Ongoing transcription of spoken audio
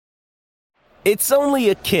It's only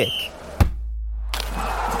a kick,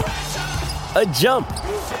 a jump,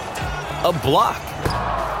 a block.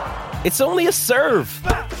 It's only a serve.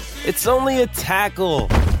 It's only a tackle,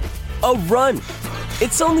 a run.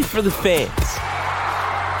 It's only for the fans.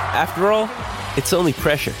 After all, it's only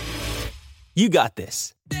pressure. You got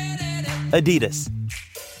this. Adidas.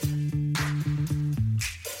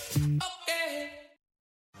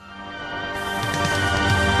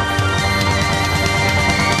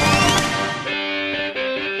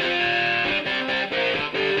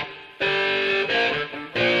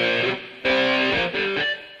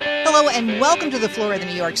 Hello and welcome to the floor of the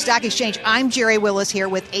New York Stock Exchange. I'm Jerry Willis here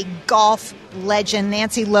with a golf legend,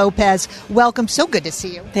 Nancy Lopez. Welcome. So good to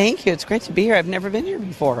see you. Thank you. It's great to be here. I've never been here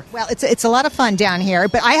before. Well, it's a lot of fun down here,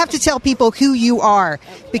 but I have to tell people who you are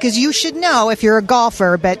because you should know if you're a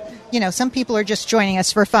golfer, but you know, some people are just joining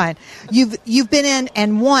us for fun. You've been in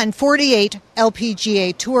and won 48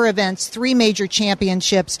 LPGA Tour events, 3 major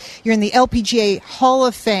championships. You're in the LPGA Hall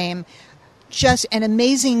of Fame. Just an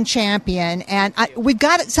amazing champion. And we've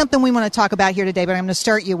got something we want to talk about here today, but I'm going to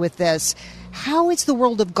start you with this. How is the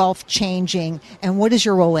world of golf changing, and what is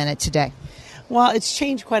your role in it today? Well, it's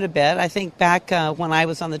changed quite a bit. I think back when I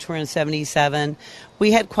was on the tour in 77,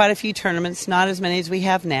 we had quite a few tournaments, not as many as we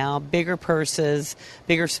have now, bigger purses,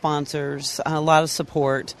 bigger sponsors, a lot of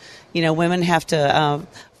support. You know, women have to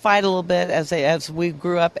fight a little bit as we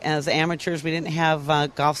grew up as amateurs. We didn't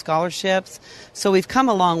have golf scholarships, so we've come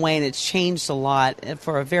a long way, and it's changed a lot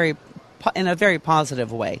in a very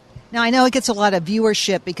positive way. Now, I know it gets a lot of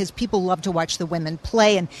viewership because people love to watch the women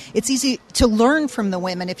play, and it's easy to learn from the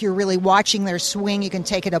women. If you're really watching their swing, you can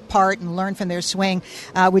take it apart and learn from their swing,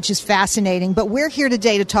 which is fascinating. But we're here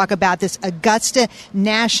today to talk about this. Augusta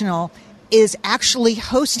National is actually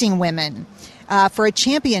hosting women for a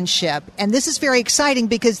championship. And this is very exciting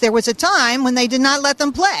because there was a time when they did not let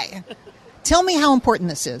them play. Tell me how important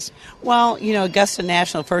this is. Well, you know, Augusta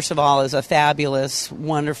National, first of all, is a fabulous,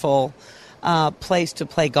 wonderful place to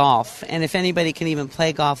play golf. And if anybody can even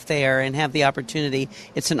play golf there and have the opportunity,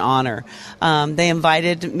 it's an honor. They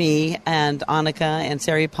invited me and Annika and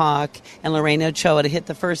Sari Pak and Lorena Ochoa to hit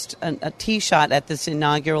the first a tee shot at this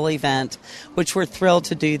inaugural event, which we're thrilled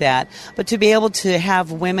to do that. But to be able to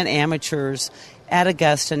have women amateurs at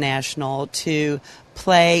Augusta National to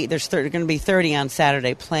play, there's going to be 30 on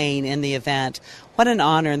Saturday playing in the event. What an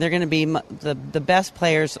honor. And they're going to be the best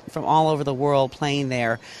players from all over the world playing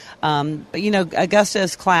there. But, you know, Augusta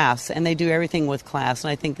is class, and they do everything with class.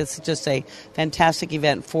 And I think this is just a fantastic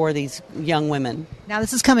event for these young women. Now,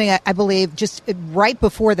 this is coming, I believe, just right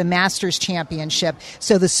before the Masters Championship.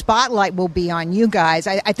 So the spotlight will be on you guys.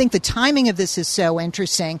 I think the timing of this is so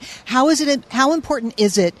interesting. How important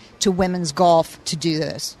is it to women's golf to do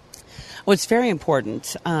this? Well, it's very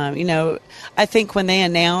important. You know, I think when they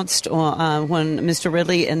announced, when Mr.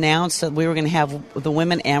 Ridley announced that we were going to have the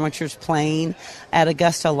women amateurs playing at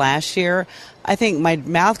Augusta last year, I think my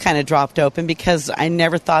mouth kind of dropped open because I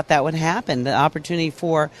never thought that would happen. The opportunity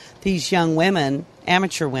for these young women,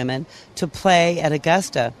 amateur women, to play at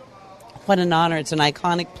Augusta. What an honor. It's an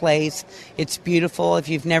iconic place. It's beautiful. If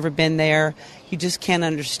you've never been there, you just can't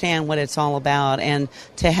understand what it's all about. And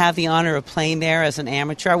to have the honor of playing there as an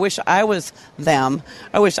amateur, I wish I was them.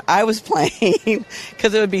 I wish I was playing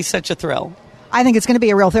because it would be such a thrill. I think it's going to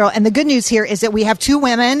be a real thrill. And the good news here is that we have 2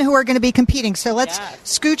 women who are going to be competing. So let's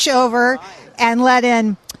scooch over and let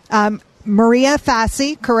in Maria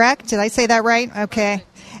Fassi, correct? Did I say that right? Okay.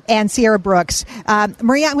 And Sierra Brooks.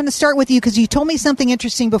 Maria, I'm going to start with you because you told me something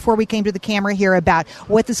interesting before we came to the camera here about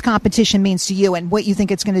what this competition means to you and what you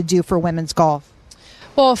think it's going to do for women's golf.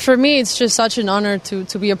 Well, for me, it's just such an honor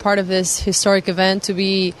to be a part of this historic event, to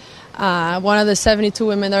be one of the 72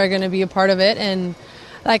 women that are going to be a part of it. And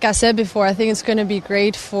like I said before, I think it's going to be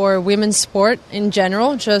great for women's sport in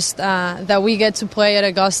general, just that we get to play at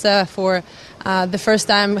Augusta for the first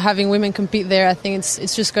time having women compete there. I think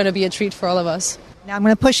it's just going to be a treat for all of us. Now, I'm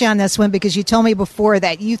going to push you on this one because you told me before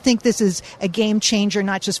that you think this is a game changer,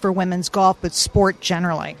 not just for women's golf, but sport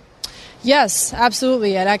generally. Yes,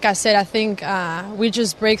 absolutely. And like I said, I think we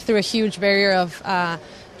just break through a huge barrier of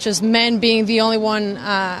just men being the only one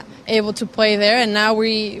able to play there. And now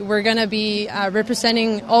we're going to be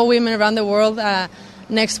representing all women around the world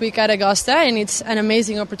next week at Augusta. And it's an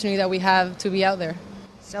amazing opportunity that we have to be out there.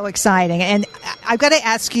 So exciting. And I've got to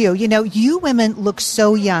ask you, you know, you women look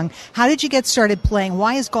so young. How did you get started playing?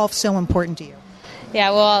 Why is golf so important to you?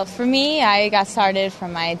 Yeah, well, for me, I got started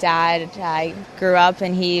from my dad. I grew up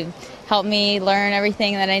and he helped me learn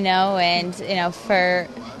everything that I know. And, you know, for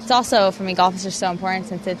it's also, for me, golf is just so important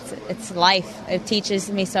since it's life. It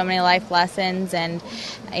teaches me so many life lessons, and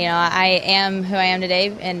I am who I am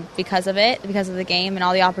today, and because of it, because of the game and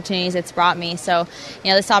all the opportunities it's brought me. So,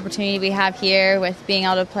 this opportunity we have here with being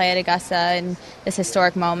able to play at Augusta and this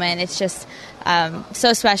historic moment, it's just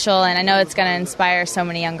so special, and I know it's going to inspire so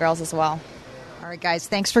many young girls as well. All right, guys,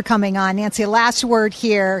 thanks for coming on. Nancy, last word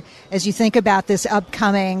here as you think about this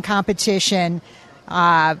upcoming competition.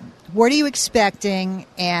 What are you expecting,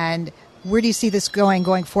 and where do you see this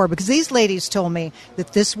going forward? Because these ladies told me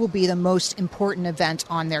that this will be the most important event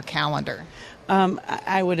on their calendar.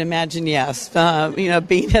 I would imagine, yes.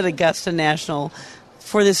 Being at Augusta National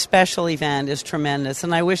for this special event is tremendous,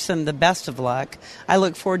 and I wish them the best of luck. I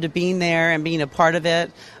look forward to being there and being a part of it.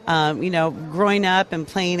 Growing up and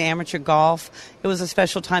playing amateur golf, it was a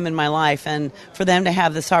special time in my life, and for them to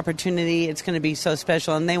have this opportunity, it's going to be so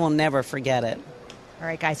special, and they will never forget it. All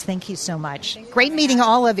right, guys, thank you so much. Great meeting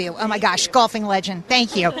all of you. Oh, my gosh, golfing legend.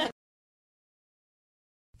 Thank you.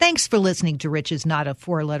 Thanks for listening to Rich is Not a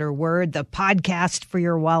Four-Letter Word, the podcast for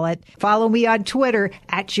your wallet. Follow me on Twitter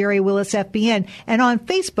at Jerry Willis FBN and on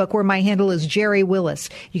Facebook where my handle is Jerry Willis.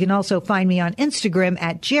 You can also find me on Instagram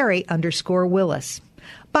at Jerry_Willis.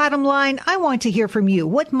 Bottom line, I want to hear from you.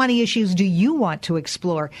 What money issues do you want to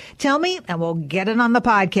explore? Tell me, and we'll get it on the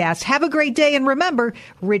podcast. Have a great day, and remember,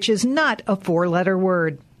 Rich is not a four-letter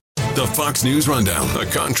word. The Fox News Rundown, a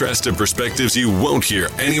contrast of perspectives you won't hear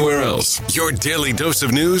anywhere else. Your daily dose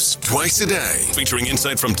of news twice a day, featuring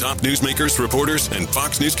insight from top newsmakers, reporters, and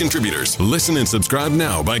Fox News contributors. Listen and subscribe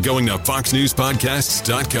now by going to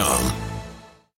foxnewspodcasts.com.